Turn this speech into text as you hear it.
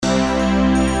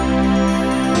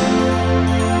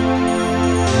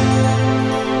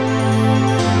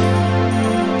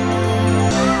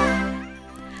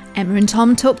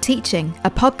Tom Talk Teaching,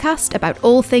 a podcast about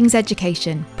all things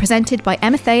education, presented by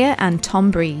Emma Thayer and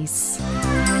Tom Breeze.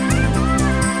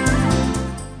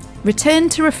 Return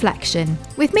to reflection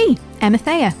with me, Emma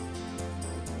Thayer.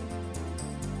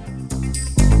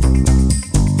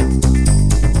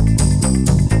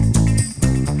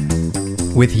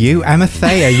 With you, Emma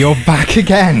Thayer, you're back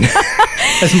again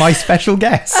as my special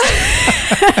guest.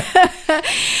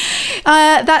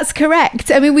 That's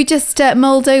correct. I mean, we just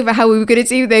mulled over how we were going to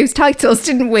do those titles,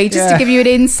 didn't we? Just to give you an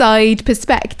inside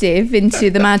perspective into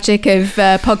the magic of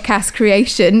podcast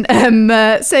creation.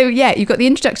 You've got the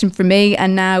introduction from me,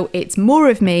 and now it's more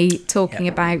of me talking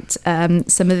about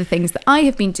some of the things that I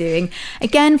have been doing,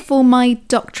 again, for my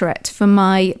doctorate, for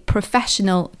my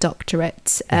professional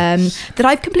doctorate, that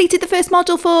I've completed the first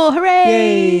module for. Hooray!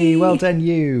 Yay! Well done,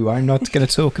 you. I'm not going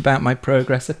to talk about my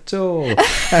progress at all.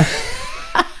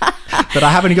 But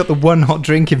I haven't got the one hot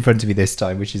drink in front of me this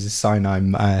time, which is a sign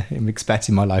I'm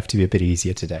expecting my life to be a bit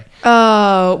easier today.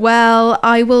 Oh, well,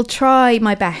 I will try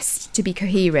my best to be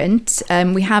coherent.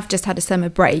 We have just had a summer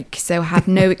break, so I have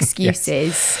no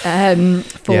excuses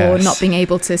for not being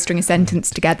able to string a sentence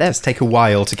together. It does take a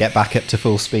while to get back up to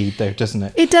full speed, though, doesn't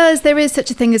it? It does. There is such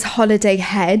a thing as holiday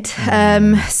head.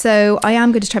 So I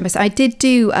am going to try my best. I did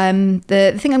do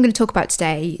the thing I'm going to talk about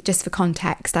today, just for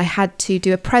context. I had to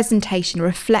do a presentation, a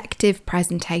reflective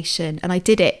presentation, and I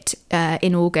did it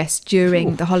in August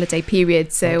during the holiday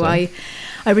period. So I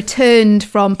returned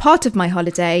from part of my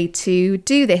holiday to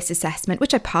do this assessment,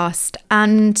 which I passed.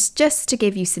 And just to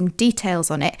give you some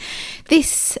details on it,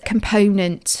 this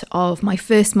component of my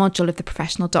first module of the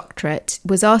professional doctorate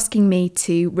was asking me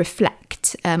to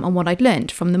reflect on what I'd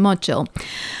learned from the module.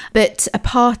 But a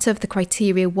part of the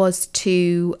criteria was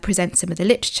to present some of the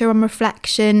literature on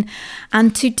reflection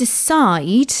and to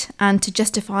decide and to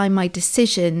justify my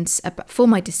decisions for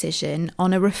my decision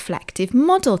on a reflective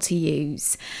model to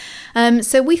use.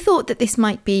 So we thought that this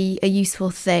might be a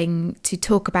useful thing to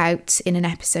talk about in an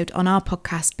episode on our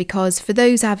podcast, because for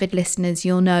those avid listeners,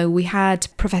 you'll know we had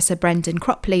Professor Brendan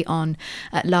Cropley on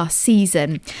last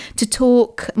season to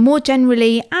talk more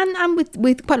generally and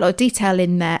with quite a lot of detail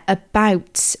in there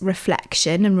about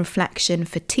reflection and reflection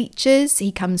for teachers.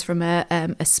 He comes from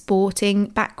a sporting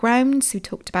background, so we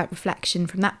talked about reflection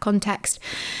from that context.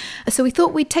 So we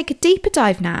thought we'd take a deeper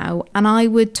dive now, and I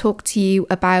would talk to you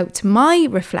about my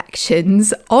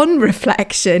reflections on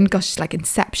reflection. Gosh, it's like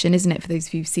Inception, isn't it, for those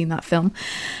of you who've seen that film?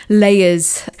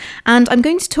 Layers. And I'm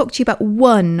going to talk to you about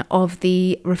one of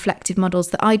the reflective models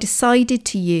that I decided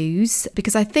to use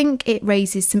because I think it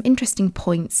raises some interesting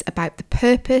points about the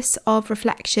purpose of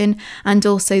reflection and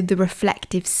also the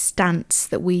reflective stance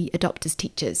that we adopt as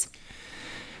teachers.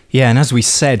 Yeah, and as we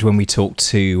said when we talked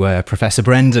to Professor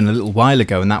Brendan a little while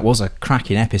ago, and that was a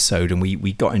cracking episode, and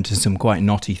we got into some quite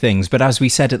knotty things, but as we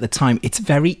said at the time, it's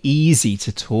very easy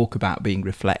to talk about being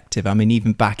reflective. I mean,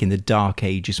 even back in the dark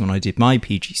ages when I did my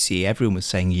PGCE, everyone was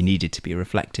saying you needed to be a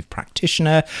reflective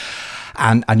practitioner.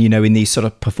 And you know, in these sort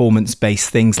of performance-based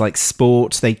things like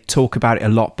sports, they talk about it a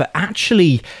lot, but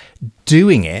actually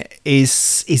doing it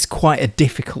is quite a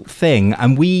difficult thing.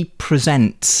 And we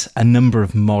present a number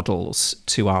of models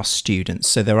to our students.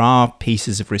 So there are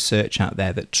pieces of research out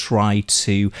there that try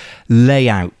to lay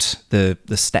out the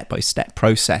step-by-step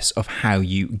process of how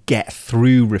you get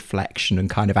through reflection and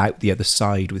kind of out the other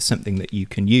side with something that you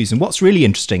can use. And what's really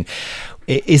interesting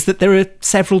is that there are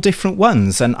several different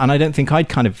ones. And I don't think I'd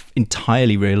kind of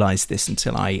entirely realised this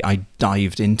until I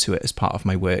dived into it as part of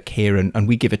my work here. And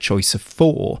we give a choice of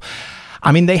 4.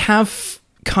 I mean, they have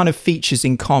kind of features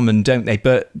in common, don't they?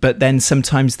 But then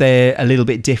sometimes they're a little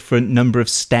bit different, number of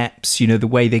steps, you know, the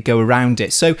way they go around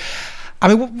it. So,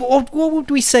 I mean, what would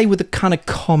we say were the kind of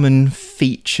common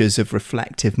features of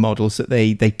reflective models that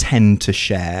they tend to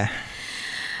share?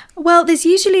 Well, there's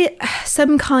usually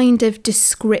some kind of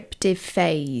descriptive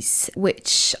phase,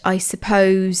 which I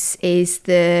suppose is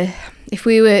if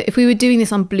we were doing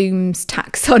this on Bloom's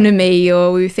taxonomy,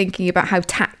 or we were thinking about how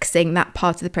taxing that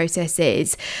part of the process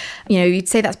is, you know, you'd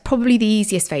say that's probably the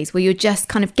easiest phase, where you're just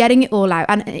kind of getting it all out.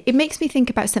 And it makes me think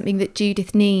about something that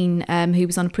Judith Neen, who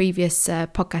was on a previous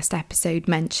podcast episode,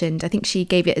 mentioned. I think she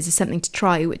gave it as something to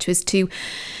try, which was to,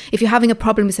 if you're having a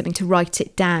problem with something, to write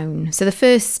it down. So the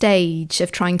first stage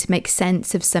of trying to make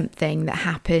sense of something that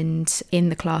happened in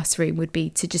the classroom would be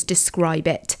to just describe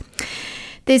it.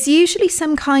 There's usually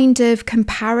some kind of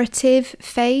comparative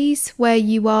phase where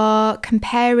you are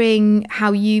comparing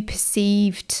how you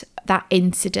perceived that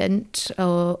incident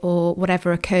or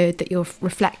whatever occurred that you're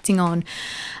reflecting on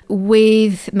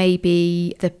with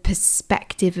maybe the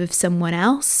perspective of someone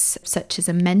else, such as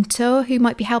a mentor who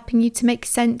might be helping you to make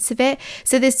sense of it.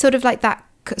 So there's sort of like that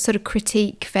sort of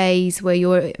critique phase where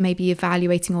you're maybe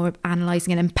evaluating or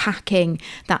analysing and unpacking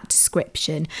that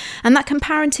description. And that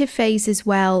comparative phase as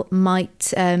well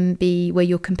might be where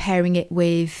you're comparing it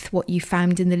with what you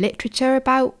found in the literature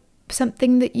about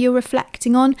something that you're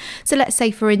reflecting on. So let's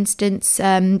say, for instance,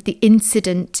 the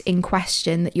incident in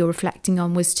question that you're reflecting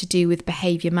on was to do with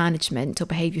behaviour management or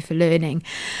behaviour for learning.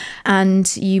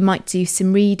 And you might do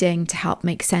some reading to help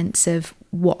make sense of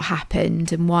what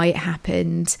happened and why it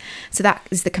happened. So that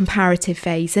is the comparative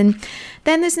phase. And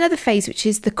then there's another phase, which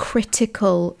is the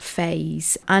critical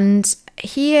phase. And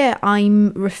here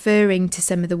I'm referring to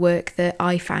some of the work that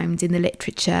I found in the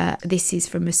literature. This is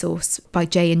from a source by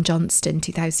Jay and Johnston,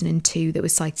 2002, that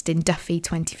was cited in Duffy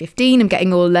 2015. I'm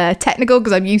getting all technical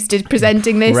because I'm used to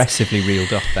presenting this. Impressively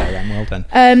reeled off there, and well done.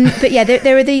 But yeah,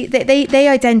 there are they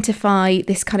identify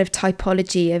this kind of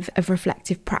typology of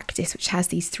reflective practice, which has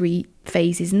these three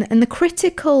phases. And the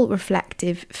critical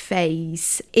reflective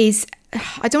phase is,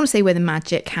 I don't want to say where the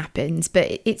magic happens,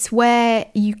 but it's where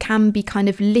you can be kind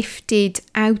of lifted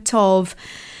out of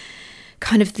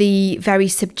kind of the very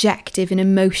subjective and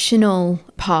emotional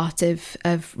part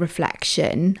of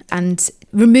reflection and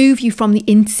remove you from the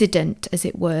incident, as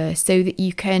it were, so that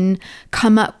you can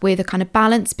come up with a kind of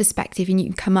balanced perspective and you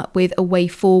can come up with a way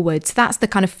forward. So that's the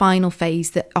kind of final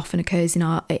phase that often occurs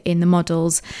in the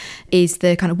models, is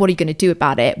the kind of what are you going to do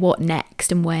about it, what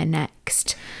next and where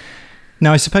next.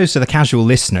 Now, I suppose to the casual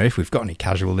listener, if we've got any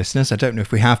casual listeners, I don't know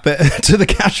if we have, but to the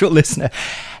casual listener,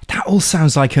 that all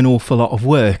sounds like an awful lot of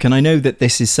work. And I know that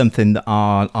this is something that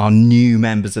our new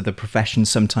members of the profession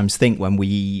sometimes think when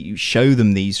we show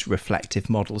them these reflective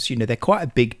models. You know, they're quite a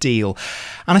big deal.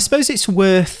 And I suppose it's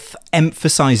worth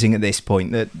emphasising at this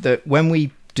point that when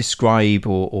we describe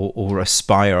or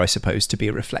aspire, I suppose, to be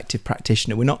a reflective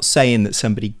practitioner, we're not saying that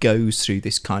somebody goes through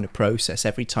this kind of process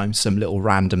every time some little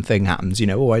random thing happens. You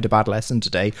know, I had a bad lesson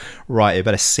today, right, I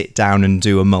better sit down and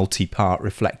do a multi-part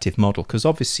reflective model, because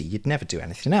obviously you'd never do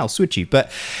anything else, would you? But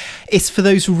it's for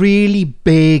those really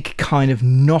big kind of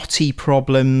knotty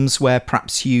problems where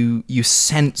perhaps you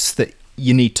sense that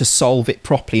you need to solve it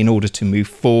properly in order to move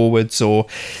forwards, or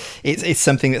it's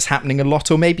something that's happening a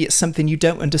lot, or maybe it's something you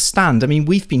don't understand. I mean,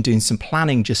 we've been doing some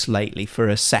planning just lately for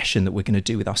a session that we're going to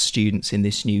do with our students in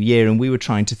this new year, and we were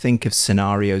trying to think of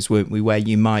scenarios, weren't we, where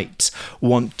you might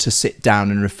want to sit down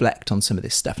and reflect on some of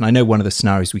this stuff. And I know one of the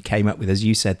scenarios we came up with, as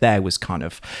you said there, was kind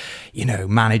of, you know,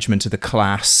 management of the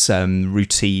class,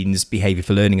 routines, behaviour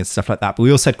for learning and stuff like that. But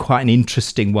we also had quite an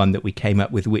interesting one that we came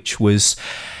up with, which was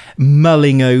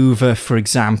mulling over, for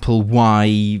example,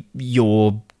 why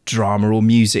your drama or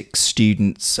music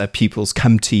students, pupils,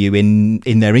 come to you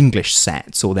in their English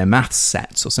sets or their maths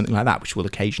sets or something like that, which will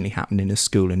occasionally happen in a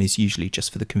school and is usually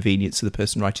just for the convenience of the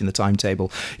person writing the timetable.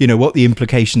 You know, what the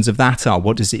implications of that are.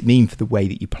 What does it mean for the way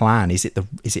that you plan? Is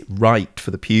it right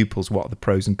for the pupils? What are the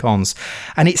pros and cons?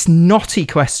 And it's knotty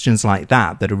questions like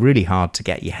that are really hard to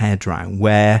get your head around,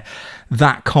 where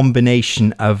that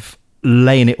combination of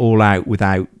laying it all out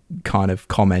without kind of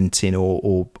commenting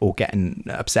or getting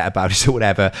upset about it or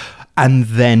whatever, and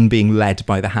then being led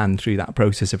by the hand through that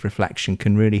process of reflection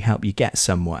can really help you get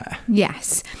somewhere.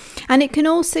 Yes. And it can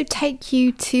also take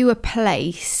you to a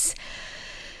place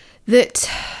that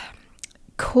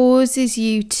causes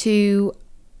you to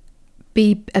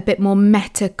be a bit more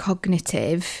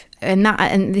metacognitive, and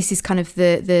this is kind of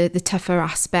the tougher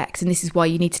aspect, and this is why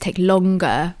you need to take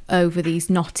longer over these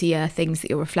knottier things that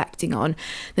you're reflecting on.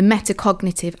 The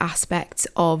metacognitive aspects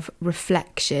of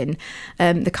reflection,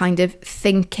 the kind of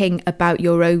thinking about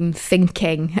your own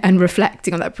thinking and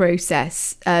reflecting on that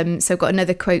process. So I've got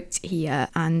another quote here,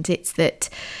 and it's that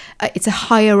it's a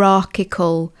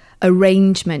hierarchical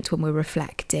arrangement when we're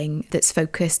reflecting that's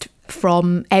focused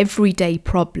from everyday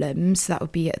problems. That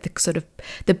would be at the sort of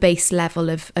the base level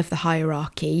of the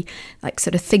hierarchy, like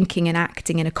sort of thinking and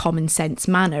acting in a common sense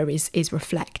manner is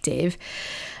reflective,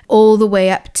 all the way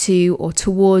up to or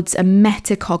towards a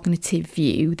metacognitive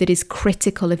view that is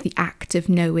critical of the act of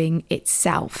knowing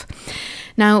itself.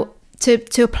 Now,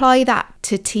 to apply that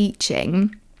to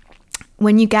teaching,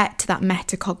 when you get to that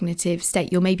metacognitive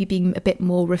state, you're maybe being a bit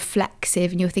more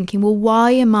reflexive and you're thinking, well,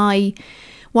 why am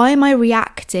I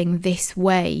reacting this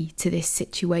way to this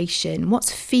situation?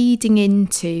 What's feeding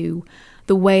into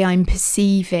the way I'm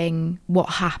perceiving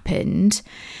what happened?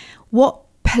 What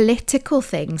political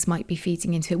things might be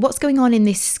feeding into it? What's going on in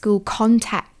this school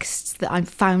context that I've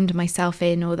found myself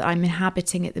in or that I'm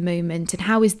inhabiting at the moment? And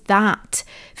how is that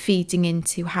feeding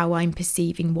into how I'm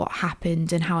perceiving what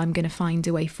happened and how I'm going to find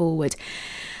a way forward?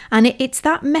 And it's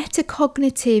that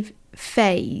metacognitive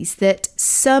phase that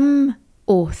some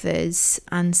authors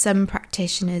and some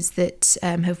practitioners that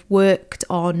have worked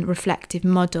on reflective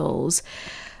models,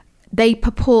 they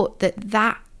purport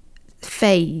that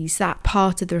phase, that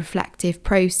part of the reflective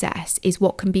process, is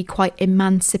what can be quite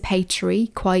emancipatory,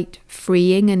 quite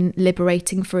freeing and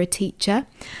liberating for a teacher.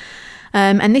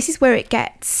 And this is where it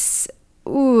gets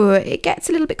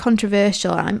a little bit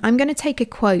controversial. I'm going to take a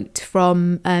quote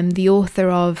from the author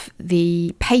of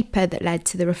the paper that led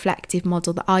to the reflective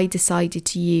model that I decided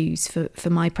to use for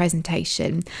my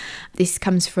presentation. This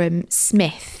comes from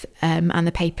Smith, and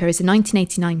the paper is a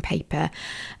 1989 paper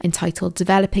entitled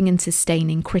Developing and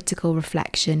Sustaining Critical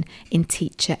Reflection in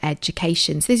Teacher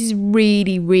Education. So this is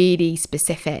really, really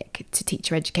specific to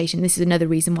teacher education. This is another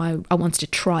reason why I wanted to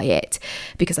try it,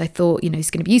 because I thought, it's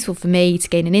going to be useful for me to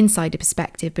gain an insider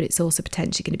perspective, but it's also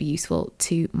potentially going to be useful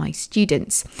to my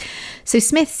students. So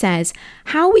Smith says,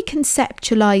 how we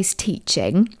conceptualise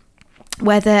teaching,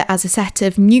 whether as a set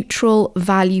of neutral,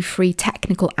 value-free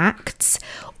technical acts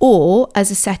or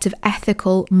as a set of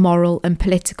ethical, moral and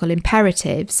political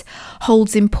imperatives,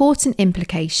 holds important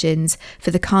implications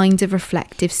for the kind of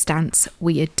reflective stance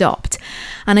we adopt.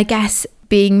 And I guess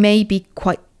being maybe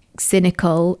quite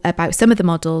cynical about some of the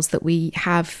models that we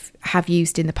have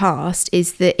used in the past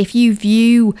is that if you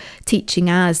view teaching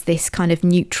as this kind of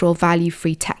neutral,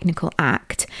 value-free technical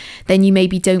act, then you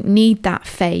maybe don't need that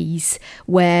phase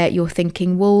where you're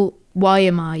thinking, well, why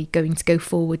am I going to go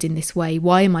forward in this way?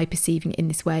 Why am I perceiving it in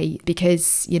this way?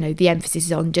 Because, the emphasis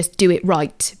is on just do it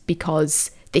right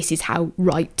because this is how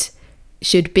right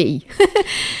should be.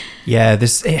 Yeah,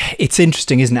 it's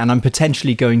interesting, isn't it? And I'm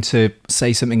potentially going to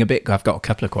say something I've got a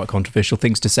couple of quite controversial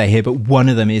things to say here, but one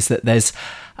of them is that there's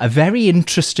a very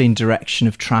interesting direction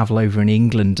of travel over in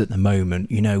England at the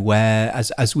moment, where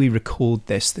as we record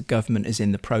this, the government is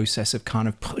in the process of kind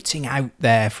of putting out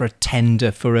there for a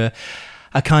tender for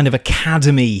a kind of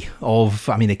academy of,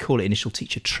 they call it initial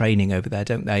teacher training over there,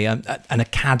 don't they? An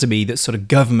academy that's sort of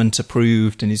government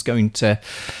approved and is going to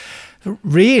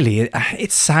really,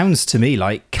 it sounds to me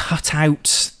like cut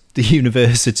out the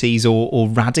universities or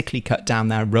radically cut down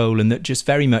their role, and that just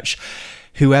very much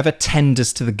whoever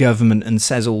tenders to the government and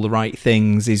says all the right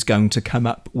things is going to come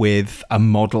up with a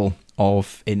model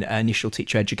of initial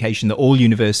teacher education that all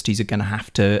universities are going to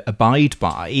have to abide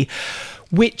by,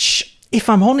 which, if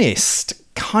I'm honest,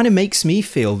 kind of makes me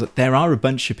feel that there are a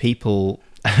bunch of people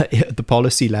at the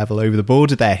policy level over the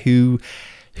border there who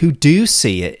do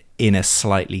see it in a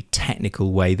slightly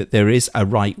technical way, that there is a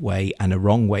right way and a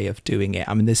wrong way of doing it.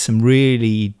 There's some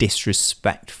really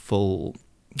disrespectful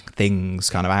things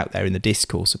kind of out there in the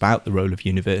discourse about the role of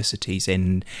universities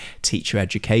in teacher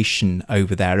education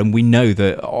over there. And we know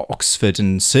that Oxford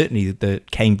and certainly the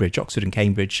Oxford and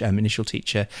Cambridge initial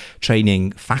teacher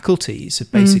training faculties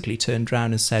have basically turned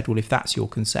around and said, well, if that's your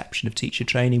conception of teacher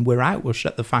training, we're out, we'll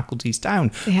shut the faculties down,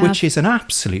 which is an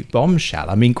absolute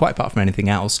bombshell. Quite apart from anything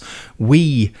else,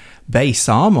 we base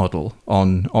our model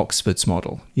on Oxford's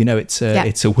model. It's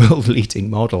a world-leading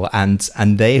model, and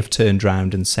they have turned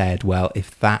around and said, well,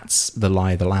 if that's the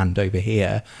lie of the land over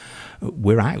here,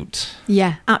 we're out.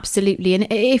 Yeah, absolutely. And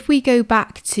if we go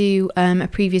back to a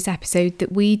previous episode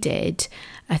that we did,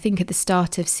 I think at the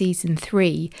start of season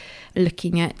 3,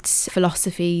 looking at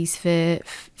philosophies for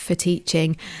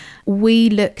teaching, we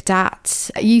looked at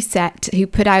USET, who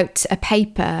put out a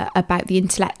paper about the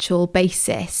intellectual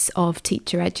basis of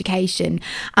teacher education.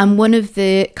 And one of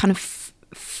the kind of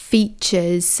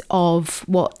features of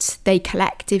what they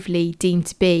collectively deem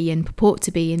to be and purport to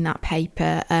be in that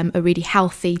paper a really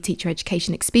healthy teacher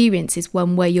education experience is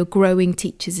one where you're growing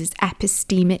teachers as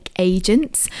epistemic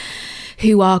agents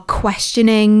who are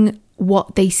questioning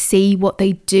what they see, what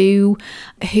they do,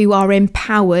 who are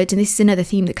empowered. And this is another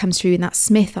theme that comes through in that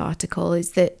Smith article,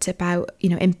 is that about,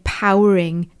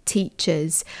 empowering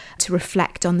teachers to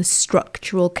reflect on the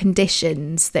structural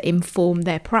conditions that inform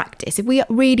their practice. If we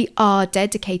really are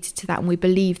dedicated to that and we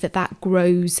believe that that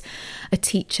grows a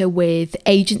teacher with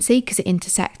agency, because it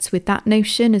intersects with that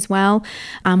notion as well,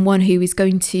 and one who is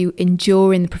going to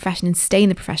endure in the profession and stay in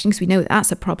the profession, because we know that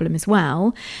that's a problem as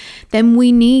well, then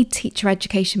we need teacher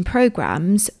education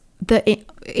programs that,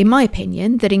 in my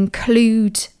opinion, that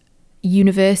include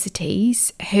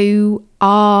universities who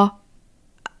are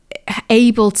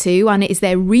able to, and it is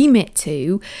their remit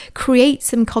to, create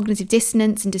some cognitive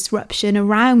dissonance and disruption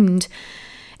around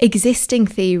existing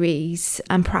theories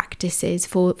and practices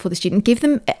for the student. Give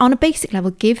them, on a basic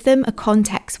level, give them a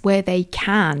context where they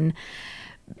can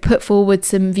put forward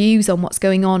some views on what's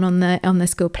going on the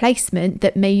school placement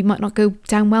that might not go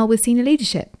down well with senior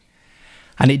leadership.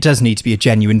 And it does need to be a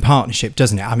genuine partnership,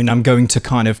 doesn't it? I mean, I'm going to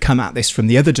kind of come at this from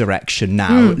the other direction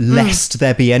now, lest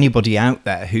there be anybody out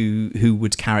there who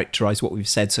would characterise what we've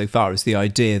said so far as the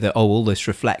idea that, all this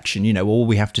reflection, all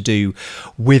we have to do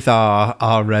with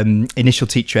our initial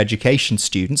teacher education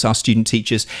students, our student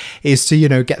teachers, is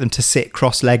to, get them to sit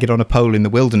cross-legged on a pole in the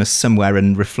wilderness somewhere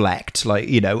and reflect,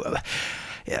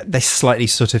 this slightly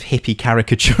sort of hippie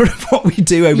caricature of what we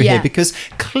do over here, because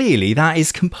clearly that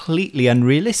is completely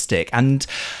unrealistic. And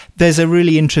there's a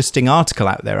really interesting article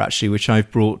out there, actually, which I've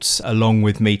brought along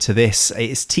with me to this.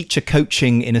 It's Teacher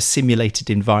Coaching in a Simulated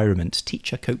Environment.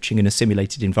 Teacher Coaching in a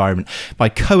Simulated Environment by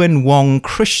Cohen, Wong,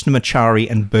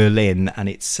 Krishnamachari and Berlin. And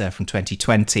it's from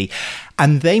 2020.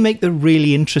 And they make the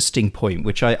really interesting point,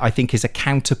 which I think is a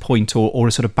counterpoint or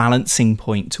a sort of balancing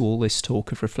point to all this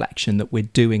talk of reflection that we're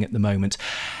doing at the moment.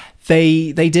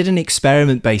 They did an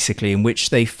experiment basically in which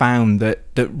they found that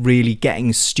really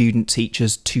getting student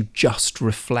teachers to just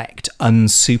reflect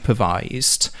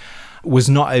unsupervised was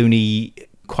not only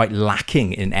quite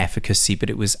lacking in efficacy, but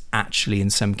it was actually in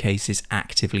some cases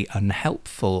actively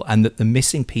unhelpful, and that the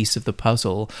missing piece of the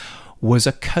puzzle was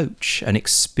a coach, an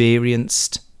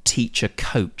experienced teacher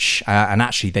coach, and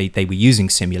actually they were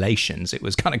using simulations. It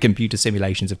was kind of computer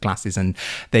simulations of classes, and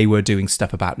they were doing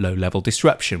stuff about low-level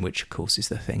disruption, which of course is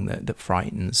the thing that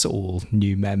frightens all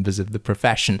new members of the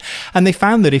profession. And they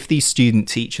found that if these student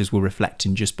teachers were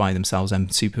reflecting just by themselves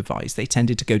unsupervised, they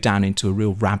tended to go down into a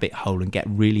real rabbit hole and get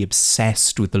really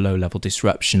obsessed with the low-level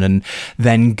disruption, and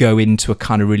then go into a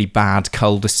kind of really bad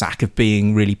cul-de-sac of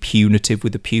being really punitive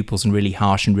with the pupils and really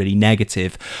harsh and really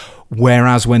negative.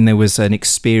 Whereas when there was an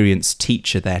experienced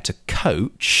teacher there to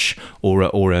coach, or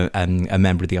a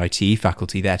member of the ITE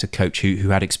faculty there to coach who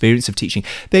had experience of teaching,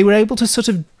 they were able to sort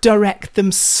of direct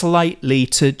them slightly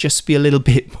to just be a little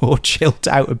bit more chilled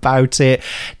out about it,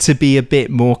 to be a bit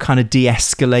more kind of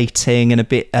de-escalating and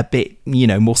a bit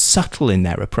more subtle in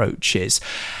their approaches.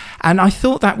 And I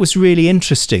thought that was really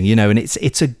interesting, and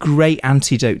it's a great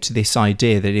antidote to this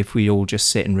idea that if we all just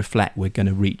sit and reflect, we're going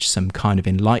to reach some kind of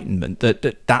enlightenment.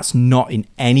 That's not in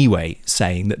any way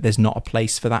saying that there's not a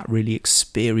place for that really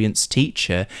experienced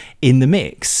teacher in the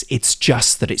mix. It's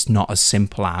just that it's not as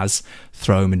simple as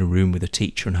throw them in a room with a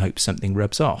teacher and hope something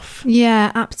rubs off.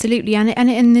 Yeah, absolutely.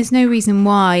 And there's no reason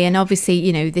why. And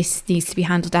obviously, this needs to be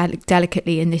handled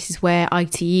delicately, and this is where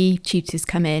ITE tutors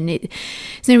come in.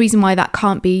 There's no reason why that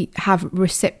can't have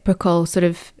reciprocal sort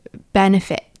of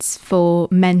benefits for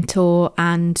mentor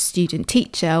and student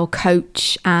teacher, or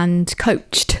coach and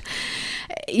coached,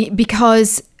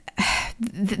 because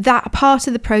that part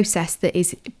of the process that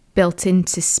is built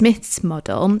into Smith's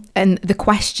model, and the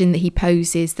question that he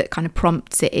poses that kind of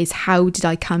prompts it is, how did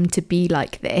I come to be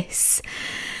like this?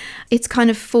 It's kind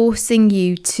of forcing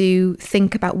you to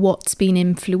think about what's been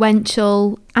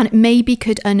influential, and it maybe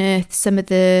could unearth some of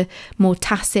the more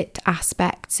tacit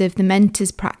aspects of the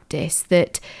mentor's practice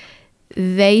that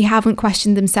they haven't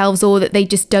questioned themselves, or that they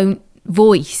just don't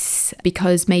voice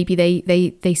because maybe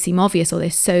they seem obvious, or they're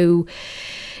so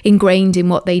ingrained in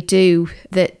what they do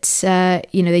that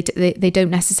they don't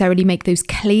necessarily make those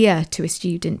clear to a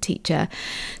student teacher.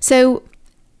 So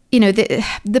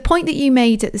the point that you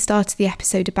made at the start of the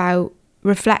episode about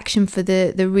reflection for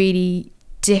the really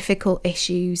difficult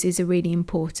issues is a really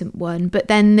important one, but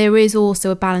then there is also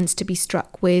a balance to be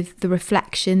struck with the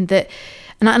reflection that,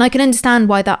 and I can understand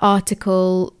why that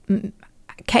article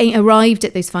arrived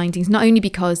at those findings, not only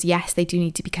because yes, they do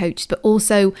need to be coached, but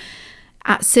also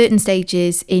at certain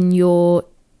stages in your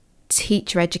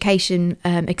teacher education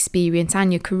experience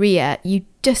and your career, you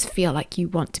just feel like you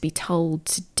want to be told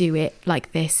to do it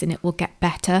like this and it will get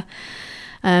better.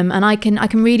 And I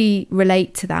can really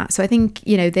relate to that. So I think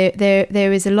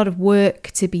there is a lot of work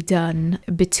to be done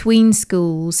between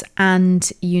schools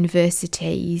and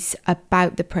universities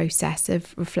about the process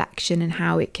of reflection and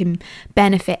how it can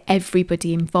benefit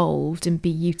everybody involved and be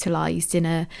utilised in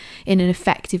an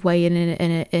effective way and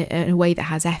in a way that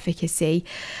has efficacy.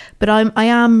 But I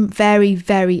am very,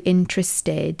 very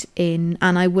interested in,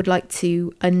 and I would like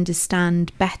to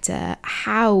understand better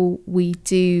how we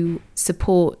do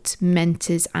support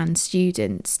mentors and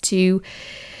students to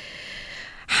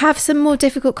have some more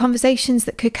difficult conversations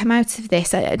that could come out of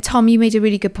this. Tom, you made a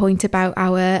really good point about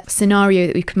our scenario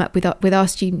that we've come up with our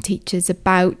student teachers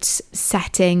about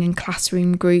setting and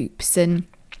classroom groups. And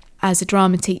as a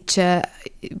drama teacher,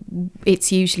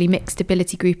 it's usually mixed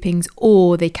ability groupings,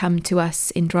 or they come to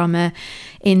us in drama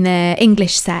in their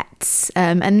English sets,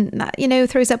 and that,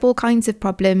 throws up all kinds of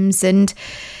problems and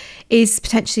is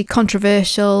potentially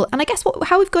controversial. And I guess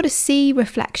how we've got to see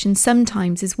reflection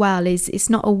sometimes as well is it's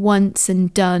not a once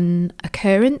and done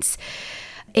occurrence.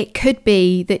 it could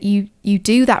be that you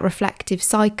do that reflective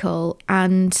cycle,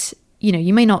 and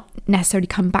you may not necessarily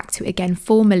come back to it again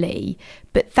formally,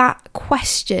 but that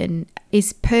question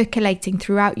is percolating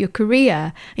throughout your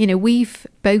career. We've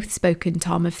both spoken,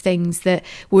 Tom, of things that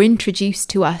were introduced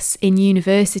to us in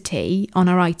university on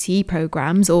our ITE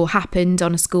programs or happened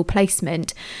on a school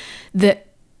placement that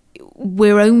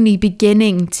we're only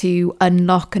beginning to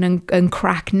unlock and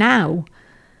crack now.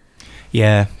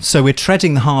 Yeah, so we're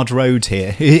treading the hard road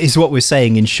here, is what we're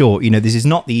saying in short. This is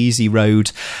not the easy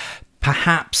road.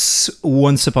 Perhaps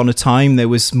once upon a time there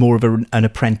was more of an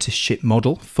apprenticeship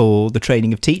model for the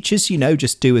training of teachers,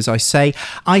 just do as I say.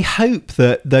 I hope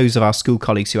that those of our school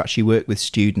colleagues who actually work with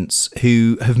students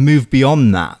who have moved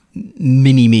beyond that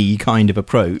mini-me kind of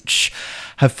approach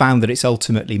have found that it's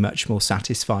ultimately much more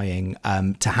satisfying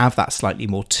to have that slightly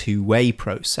more two-way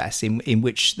process in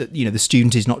which the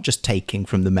student is not just taking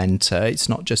from the mentor, it's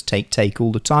not just take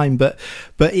all the time, but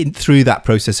through that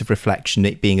process of reflection,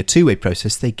 it being a two-way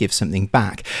process, they give something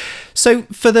back. So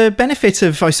for the benefit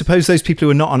of, I suppose, those people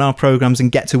who are not on our programs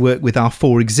and get to work with our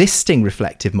 4 existing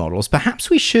reflective models, perhaps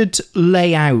we should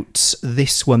lay out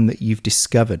this one that you've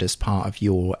discovered as part of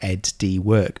your Ed.D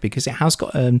work, because it has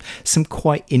got some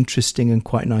quite interesting and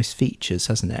quite nice features,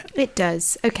 hasn't it? It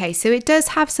does. Okay, so it does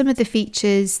have some of the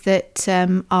features that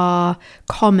are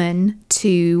common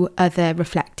to other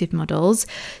reflective models.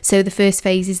 So the first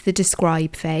phase is the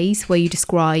describe phase, where you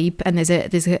describe, and there's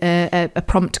a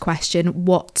prompt question: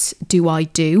 what do I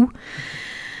do?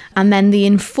 And then the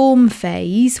inform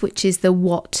phase, which is the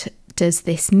what does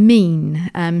this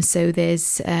mean? So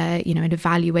there's an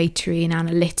evaluatory and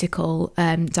analytical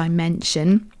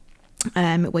dimension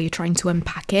where you're trying to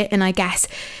unpack it. And I guess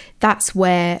that's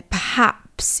where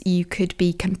perhaps you could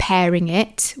be comparing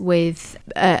it with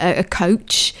a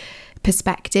coach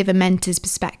perspective, a mentor's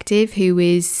perspective, who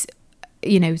is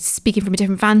speaking from a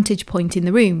different vantage point in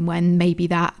the room when maybe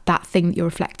that thing that you're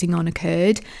reflecting on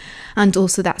occurred. And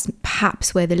also that's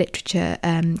perhaps where the literature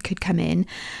could come in.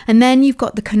 And then you've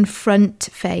got the confront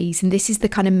phase, and this is the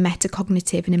kind of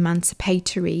metacognitive and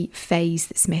emancipatory phase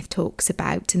that Smith talks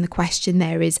about. And the question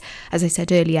there is, as I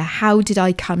said earlier, how did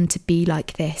I come to be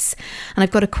like this? And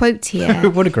I've got a quote here.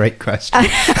 What a great question.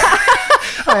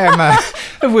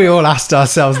 Have we all asked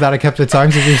ourselves that a couple of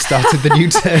times as we've started the new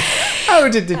term? How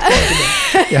did it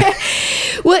come? Yeah.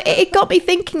 Well, it got me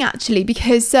thinking, actually,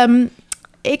 because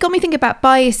it got me thinking about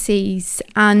biases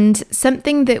and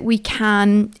something that we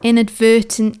can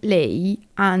inadvertently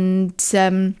and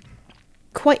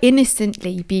quite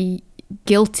innocently be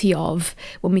guilty of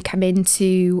when we come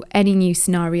into any new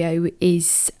scenario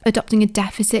is adopting a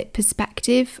deficit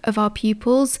perspective of our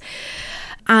pupils.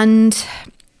 And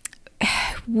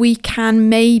we can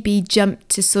maybe jump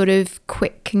to sort of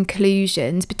quick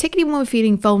conclusions, particularly when we're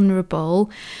feeling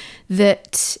vulnerable,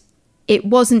 that it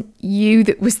wasn't you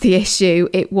that was the issue,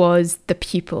 it was the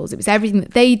pupils. It was everything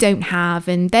that they don't have,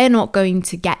 and they're not going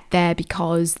to get there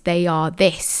because they are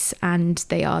this, and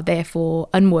they are therefore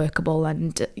unworkable,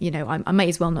 and I may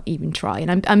as well not even try.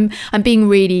 And I'm being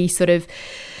really sort of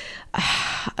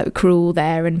cruel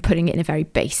there and putting it in a very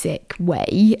basic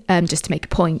way, just to make a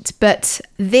point. But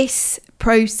this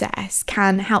process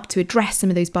can help to address some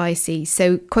of those biases.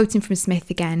 So quoting from Smith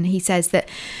again, he says that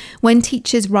when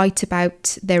teachers write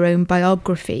about their own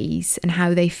biographies and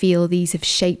how they feel these have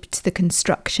shaped the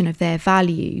construction of their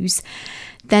values,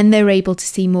 then they're able to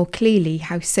see more clearly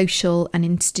how social and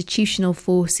institutional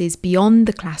forces beyond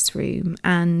the classroom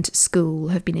and school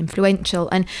have been influential.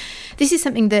 And this is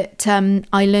something that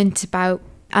I learnt about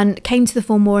and came to the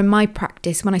fore more in my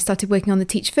practice when I started working on the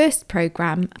Teach First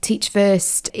programme. Teach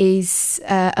First is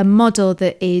a model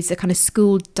that is a kind of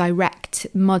school direct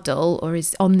model, or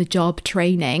is on-the-job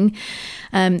training.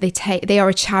 They are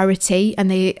a charity, and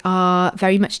they are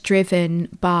very much driven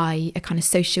by a kind of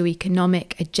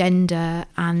socio-economic agenda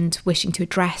and wishing to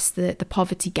address the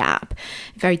poverty gap.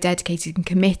 Very dedicated and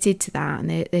committed to that, and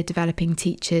they're developing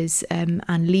teachers and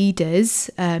leaders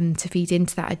to feed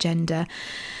into that agenda.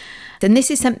 And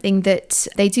this is something that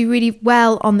they do really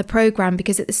well on the programme,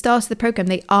 because at the start of the programme,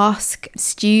 they ask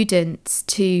students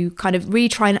to kind of really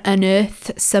try and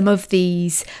unearth some of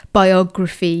these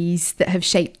biographies that have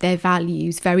shaped their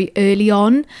values very early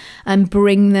on and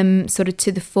bring them sort of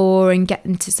to the fore and get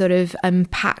them to sort of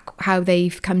unpack how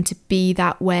they've come to be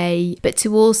that way, but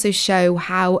to also show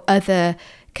how other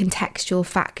contextual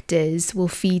factors will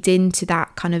feed into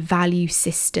that kind of value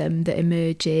system that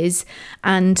emerges,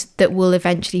 and that will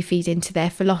eventually feed into their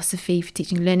philosophy for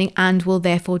teaching and learning, and will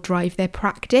therefore drive their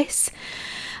practice.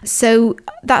 So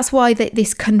that's why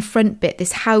this confront bit,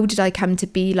 this how did I come to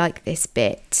be like this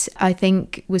bit, I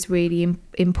think was really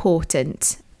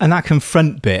important. And that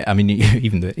confront bit, I mean,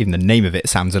 even the name of it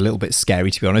sounds a little bit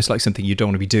scary, to be honest, like something you don't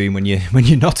want to be doing when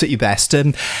you're not at your best.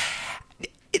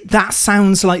 That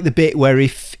sounds like the bit where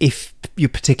if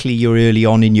you're early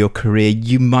on in your career,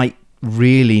 you might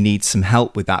really need some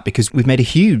help with that, because we've made a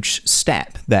huge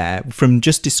step there from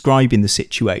just describing the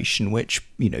situation, which,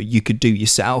 you know, you could do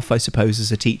yourself, I suppose,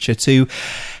 as a teacher, to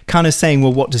kind of saying,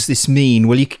 well, what does this mean?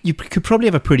 Well, you could probably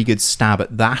have a pretty good stab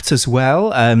at that as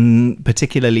well,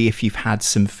 particularly if you've had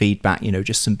some feedback, you know,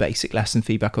 just some basic lesson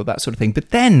feedback or that sort of thing. But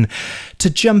then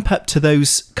to jump up to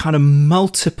those kind of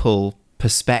multiple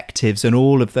perspectives and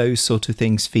all of those sort of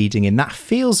things feeding in, that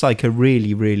feels like a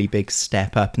really, really big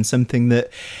step up, and something that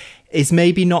is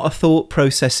maybe not a thought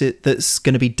process that's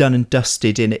going to be done and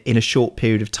dusted in a short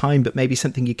period of time, but maybe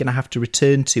something you're going to have to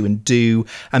return to and do,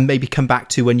 and maybe come back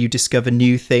to when you discover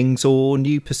new things or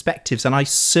new perspectives. And I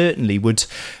certainly would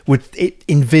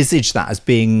envisage that as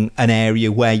being an area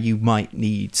where you might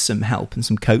need some help and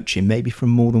some coaching, maybe from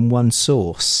more than one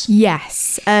source.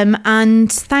 Yes. And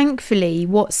thankfully,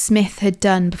 what Smith had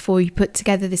done before he put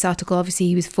together this article, obviously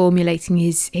he was formulating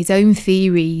his own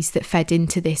theories that fed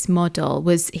into this model,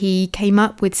 was he came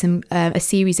up with a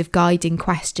series of guiding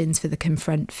questions for the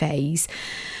confront phase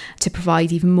to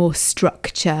provide even more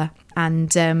structure.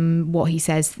 And what he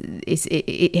says is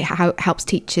it helps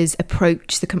teachers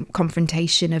approach the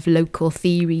confrontation of local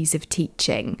theories of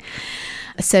teaching.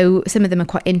 So some of them are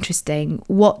quite interesting.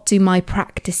 What do my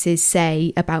practices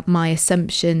say about my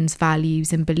assumptions,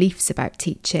 values, and beliefs about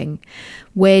teaching?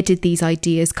 Where did these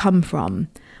ideas come from?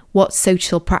 What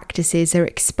social practices are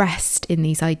expressed in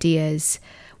these ideas?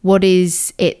 What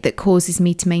is it that causes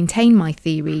me to maintain my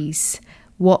theories?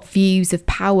 What views of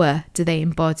power do they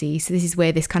embody? So this is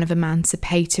where this kind of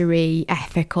emancipatory,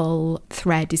 ethical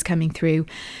thread is coming through.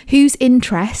 Whose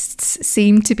interests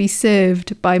seem to be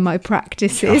served by my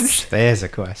practices? Gosh, there's a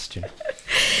question.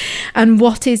 And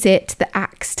what is it that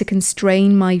acts to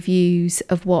constrain my views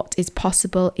of what is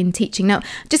possible in teaching? Now,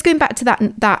 just going back to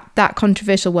that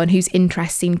controversial one, whose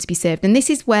interests seem to be served. And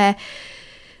this is where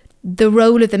the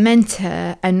role of the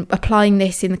mentor, and applying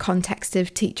this in the context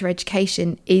of teacher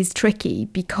education, is tricky,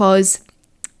 because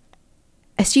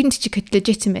a student teacher could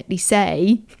legitimately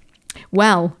say,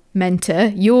 well,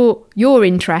 mentor, your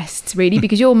interests really,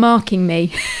 because you're marking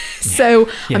me. So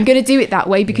yeah. I'm going to do it that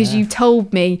way because you've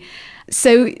told me.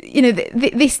 So, you know,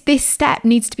 this step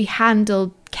needs to be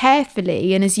handled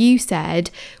carefully. And as you said,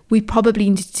 we probably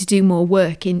need to do more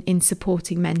work in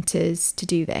supporting mentors to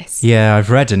do this. Yeah, I've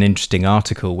read an interesting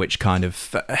article which kind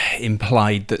of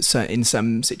implied that in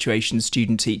some situations,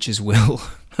 student teachers will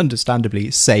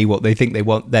understandably say what they think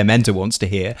their mentor wants to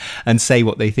hear, and say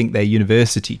what they think their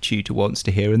university tutor wants to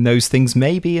hear, and those things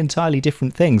may be entirely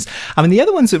different things. I mean, the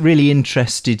other ones that really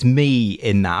interested me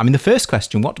in that, I mean, the first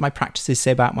question, what do my practices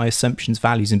say about my assumptions,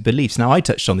 values and beliefs? Now, I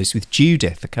touched on this with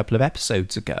Judith a couple of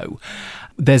episodes ago.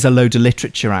 There's a load of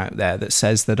literature out there that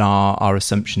says that our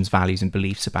assumptions, values and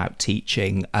beliefs about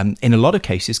teaching in a lot of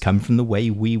cases come from the way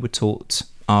we were taught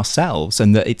ourselves,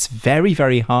 and that it's very,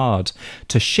 very hard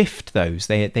to shift those.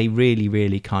 They really,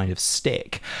 really kind of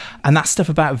stick. And that stuff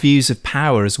about views of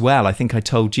power as well. I think I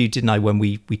told you, didn't I, when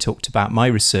we talked about my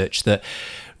research, that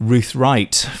Ruth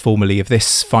Wright, formerly of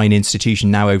this fine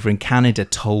institution now over in Canada,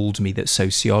 told me that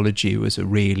sociology was a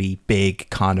really big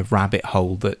kind of rabbit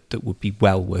hole that would be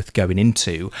well worth going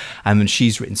into. And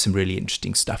she's written some really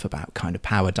interesting stuff about kind of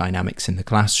power dynamics in the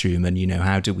classroom, and, you know,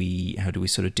 how do we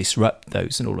sort of disrupt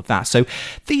those and all of that. So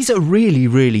these are really,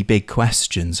 really big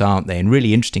questions, aren't they? And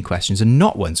really interesting questions, and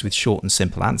not ones with short and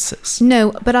simple answers.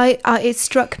 No, but it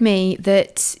struck me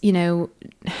that, you know,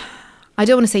 I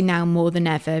don't want to say now more than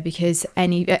ever, because at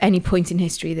any point in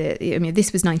history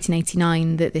this was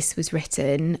 1989 that this was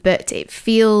written, but it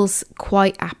feels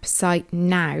quite apposite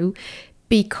now,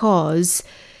 because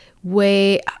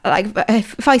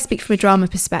if I speak from a drama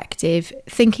perspective,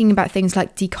 thinking about things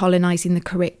like decolonising the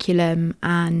curriculum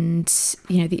and,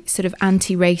 you know, the sort of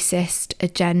anti-racist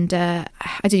agenda,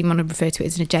 I don't even want to refer to it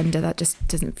as an agenda, that just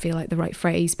doesn't feel like the right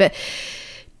phrase, but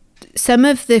some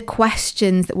of the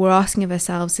questions that we're asking of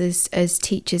ourselves as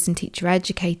teachers and teacher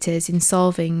educators in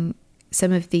solving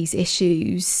some of these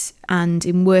issues, and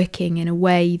in working in a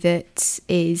way that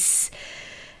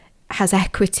has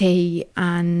equity,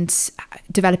 and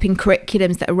developing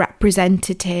curriculums that are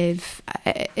representative,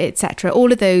 etc.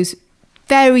 All of those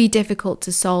very difficult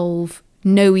to solve,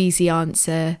 no easy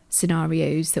answer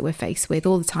scenarios that we're faced with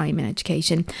all the time in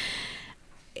education.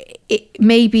 It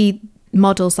maybe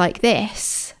models like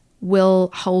this will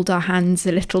hold our hands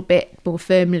a little bit more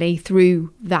firmly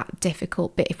through that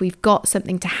difficult bit, if we've got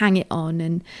something to hang it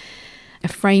on, a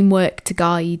framework to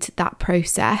guide that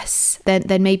process,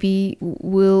 then maybe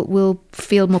we'll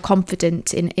feel more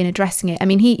confident in addressing it. I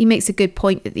mean, he makes a good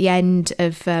point at the end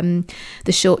of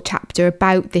the short chapter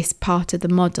about this part of the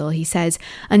model. He says,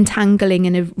 untangling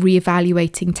and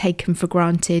reevaluating taken for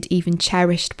granted, even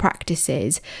cherished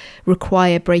practices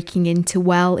require breaking into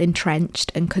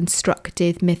well-entrenched and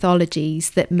constructive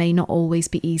mythologies that may not always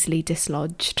be easily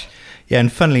dislodged. Yeah,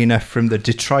 and funnily enough, from the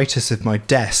detritus of my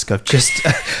desk, I've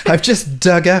just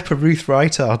dug up a Ruth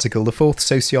Wright article, The Fourth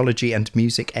Sociology and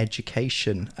Music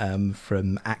Education,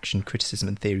 from Action, Criticism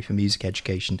and Theory for Music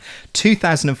Education,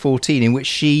 2014, in which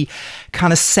she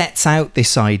kind of sets out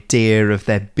this idea of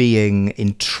there being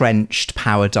entrenched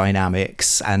power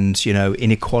dynamics and, you know,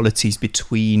 inequalities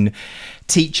between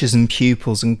teachers and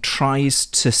pupils, and tries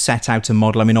to set out a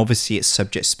model. I mean, obviously it's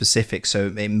subject specific, so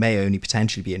it may only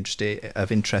potentially be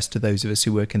of interest to those of us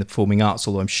who work in the performing arts,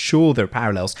 although I'm sure there are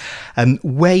parallels.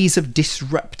 Ways of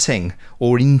disrupting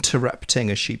or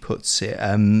interrupting, as she puts it,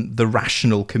 the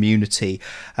rational community,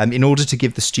 in order to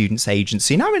give the students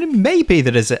agency. Now, I mean, it may be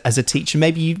that as a teacher,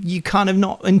 maybe you kind of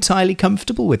not entirely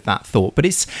comfortable with that thought, but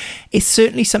it's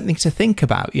certainly something to think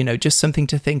about, you know, just something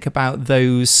to think about,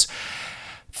 those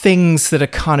things that are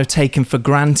kind of taken for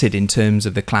granted in terms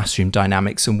of the classroom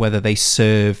dynamics and whether they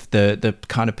serve the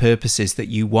kind of purposes that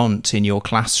you want in your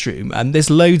classroom. And there's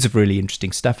loads of really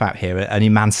interesting stuff out here, and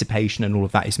emancipation and all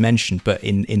of that is mentioned, but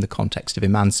in the context of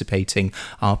emancipating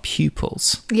our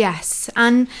pupils. Yes,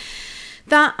 and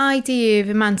that idea of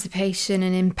emancipation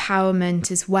and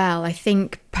empowerment as well, I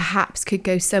think perhaps could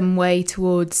go some way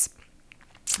towards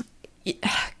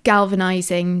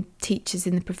galvanising teachers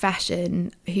in the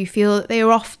profession who feel that they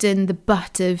are often the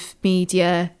butt of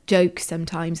media jokes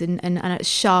sometimes, and at the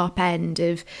sharp end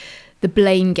of the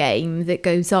blame game that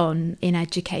goes on in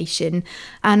education.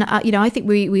 And I think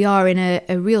we are in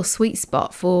a real sweet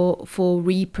spot for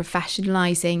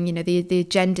reprofessionalising, you know, the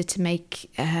agenda to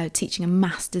make teaching a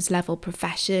master's level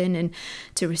profession, and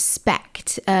to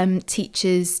respect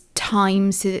teachers'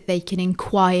 time so that they can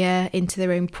inquire into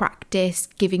their own practice,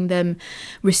 giving them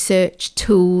research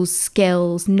tools,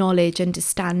 skills, knowledge,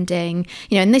 understanding,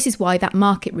 you know. And this is why that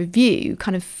market review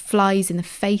kind of flies in the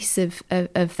face of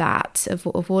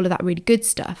all of that really good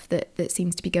stuff that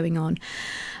seems to be going on.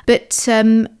 But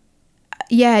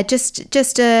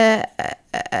just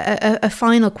a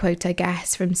final quote, I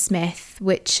guess, from Smith,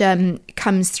 which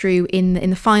comes through in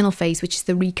the final phase, which is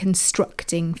the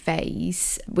reconstructing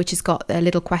phase, which has got a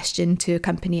little question to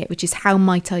accompany it, which is, how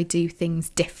might I do things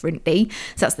differently?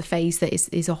 So that's the phase that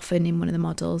is often in one of the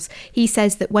models. He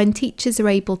says that when teachers are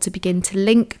able to begin to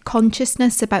link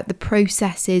consciousness about the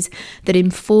processes that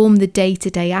inform the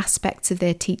day-to-day aspects of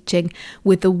their teaching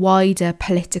with the wider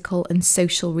political and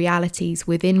social realities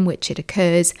within which it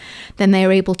occurs, then they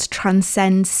are able to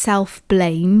transcend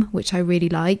self-blame, which I really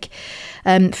like,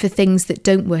 for things that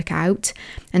don't work out,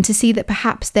 and to see that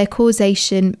perhaps their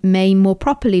causation may more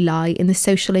properly lie in the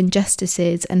social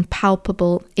injustices and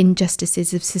palpable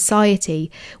injustices of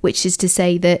society, which is to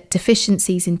say that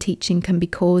deficiencies in teaching can be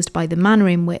caused by the manner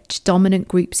in which dominant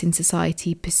groups in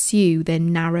society pursue their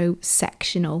narrow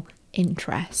sectional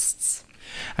interests.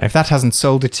 And if that hasn't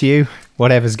sold it to you,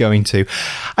 whatever's going to.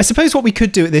 I suppose what we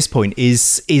could do at this point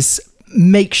is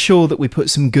make sure that we put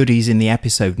some goodies in the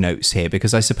episode notes here,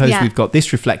 because I suppose we've got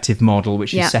this reflective model,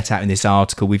 which is set out in this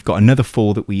article. We've got another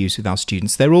 4 that we use with our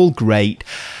students. They're all great.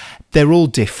 They're all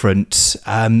different.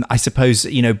 I suppose,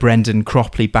 you know, Brendan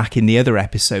Cropley back in the other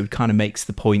episode kind of makes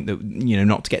the point that, you know,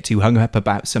 not to get too hung up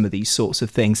about some of these sorts of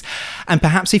things. And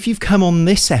perhaps if you've come on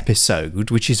this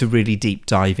episode, which is a really deep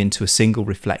dive into a single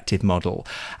reflective model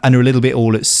and are a little bit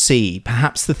all at sea,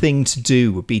 perhaps the thing to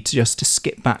do would be to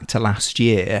skip back to last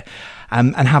year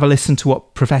and have a listen to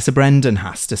what Professor Brendan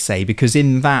has to say, because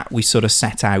in that we sort of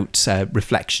set out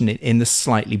reflection in the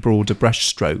slightly broader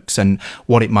brushstrokes and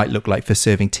what it might look like for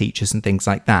serving teachers and things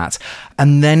like that.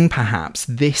 And then perhaps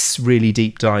this really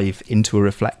deep dive into a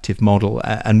reflective model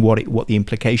and what the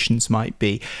implications might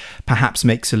be perhaps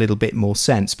makes a little bit more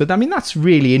sense. But I mean, that's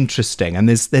really interesting, and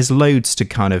there's loads to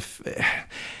kind of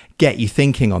get you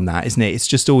thinking on that, isn't it? It's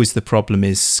just always the problem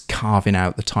is carving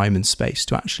out the time and space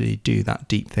to actually do that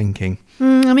deep thinking.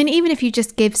 I mean, even if you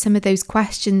just give some of those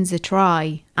questions a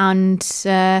try and,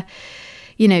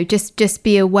 just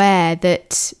be aware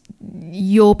that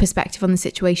your perspective on the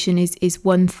situation is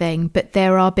one thing, but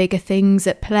there are bigger things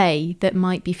at play that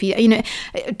might be,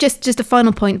 just a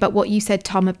final point about what you said,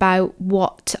 Tom, about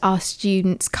what our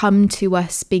students come to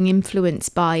us being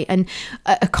influenced by. And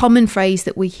a common phrase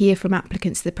that we hear from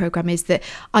applicants to the programme is that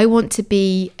I want to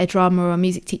be a drama or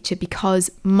music teacher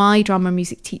because my drama or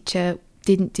music teacher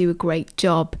didn't do a great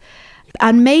job.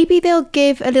 And maybe they'll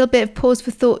give a little bit of pause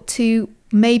for thought to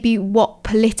maybe what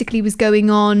politically was going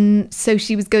on,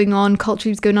 socially was going on,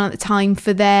 culturally was going on at the time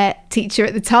for their teacher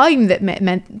at the time that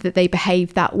meant that they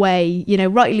behaved that way,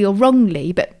 rightly or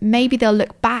wrongly. But maybe they'll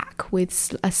look back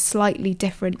with a slightly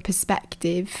different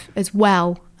perspective as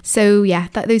well. So yeah,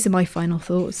 those are my final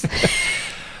thoughts.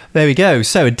 There we go.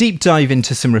 So a deep dive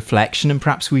into some reflection, and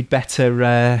perhaps we'd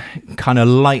better kind of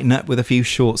lighten up with a few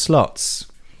short slots.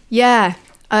 Yeah.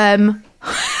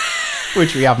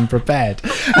 Which we haven't prepared.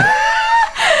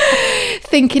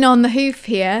 Thinking on the hoof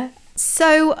here.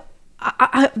 So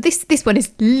this one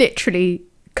has literally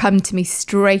come to me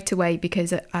straight away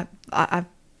because and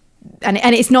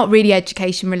it's not really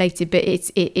education related, but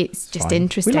it's just fine.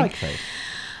 Interesting. We like those.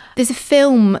 There's a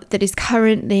film that is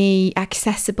currently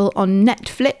accessible on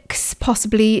Netflix,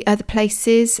 possibly other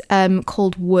places,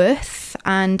 called Worth.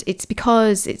 And it's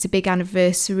because it's a big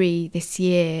anniversary this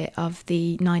year of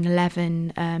the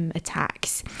 9/11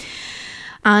 attacks.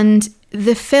 And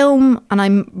the film, and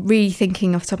I'm really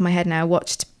thinking off the top of my head now, I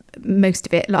watched most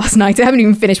of it last night. I haven't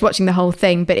even finished watching the whole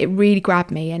thing, but it really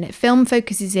grabbed me. And the film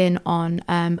focuses in on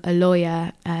a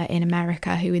lawyer in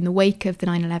America who, in the wake of the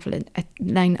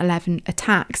 9/11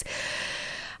 attacks,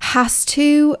 has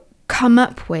to come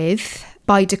up with,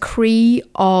 by decree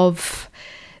of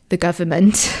the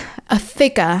government, a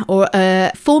figure or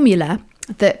a formula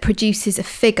that produces a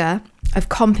figure of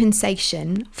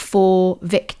compensation for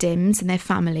victims and their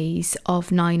families of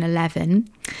 9/11.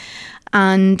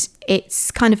 And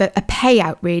it's kind of a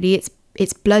payout, really.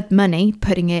 It's blood money,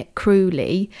 putting it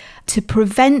cruelly, to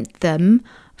prevent them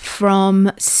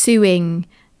from suing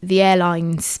the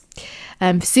airlines,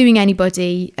 suing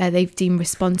anybody they've deemed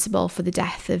responsible for the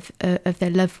death of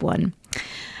their loved one.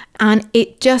 And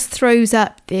it just throws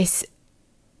up this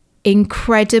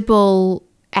incredible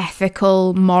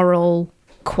ethical, moral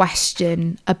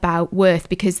question about worth,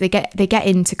 because they get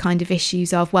into kind of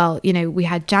issues of, well, we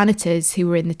had janitors who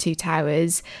were in the two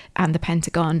towers and the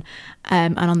Pentagon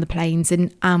and on the planes,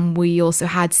 and we also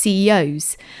had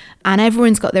CEOs, and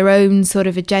everyone's got their own sort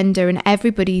of agenda, and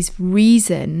everybody's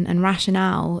reason and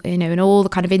rationale, and all the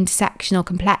kind of intersectional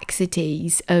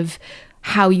complexities of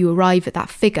how you arrive at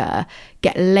that figure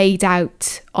get laid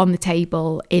out on the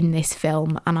table in this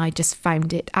film. And I just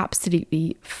found it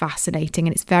absolutely fascinating,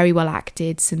 and it's very well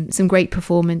acted, some great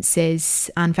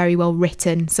performances, and very well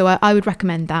written. So I would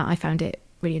recommend that. I found it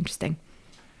really interesting.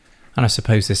 And I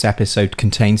suppose this episode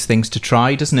contains things to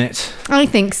try, doesn't it? I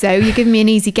think so. You're giving me an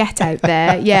easy get out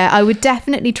there. Yeah, I would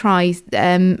definitely try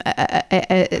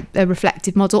a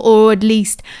reflective model, or at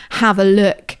least have a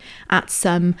look at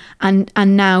some. And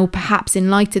now, perhaps in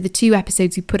light of the 2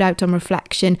 episodes we put out on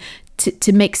reflection,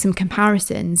 to make some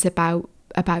comparisons about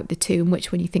the two, and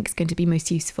which one you think is going to be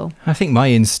most useful. I think my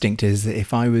instinct is that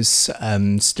if I was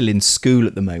still in school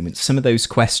at the moment, some of those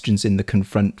questions in the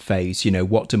confront phase,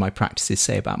 what do my practices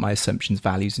say about my assumptions,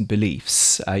 values and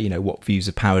beliefs, what views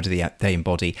of power do they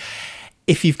embody,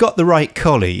 if you've got the right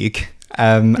colleague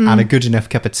and a good enough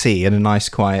cup of tea and a nice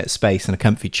quiet space and a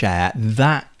comfy chair,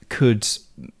 that could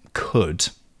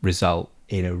result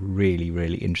in a really,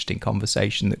 really interesting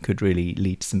conversation that could really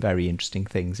lead to some very interesting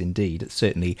things indeed. It's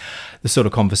certainly the sort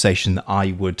of conversation that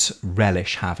I would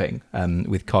relish having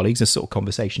with colleagues, the sort of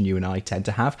conversation you and I tend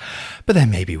to have. But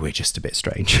then maybe we're just a bit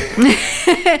strange.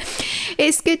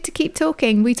 It's good to keep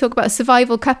talking. We talk about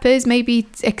survival cuppers, maybe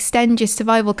extend your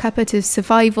survival cuppa to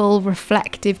survival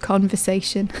reflective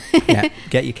conversation. Yeah,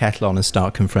 get your kettle on and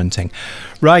start confronting.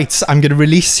 Right, I'm going to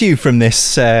release you from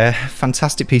this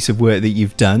fantastic piece of work that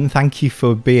you've done. Thank you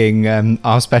for being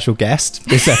our special guest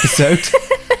this episode.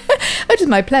 It is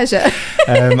my pleasure.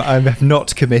 I have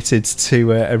not committed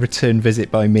to a return visit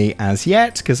by me as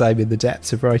yet, because I'm in the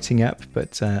depths of writing up,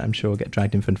 but I'm sure I'll get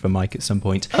dragged in front of a mic at some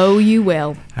point. Oh, you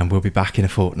will. And we'll be back in a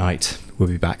fortnight. We'll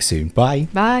be back soon. Bye.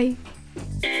 Bye.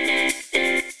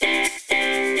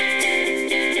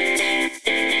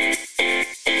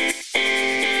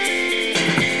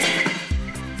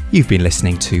 You've been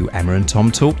listening to Emma and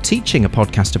Tom Talk Teaching, a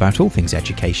podcast about all things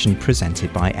education,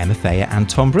 presented by Emma Thayer and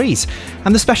Tom Breeze.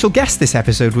 And the special guest this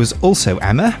episode was also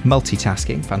Emma,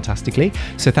 multitasking fantastically.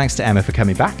 So thanks to Emma for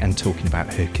coming back and talking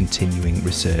about her continuing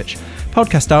research.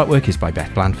 Podcast artwork is by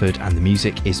Beth Blanford and the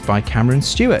music is by Cameron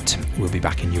Stewart. We'll be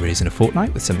back in your ears in a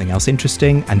fortnight with something else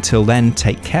interesting. Until then,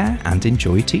 take care and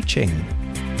enjoy teaching.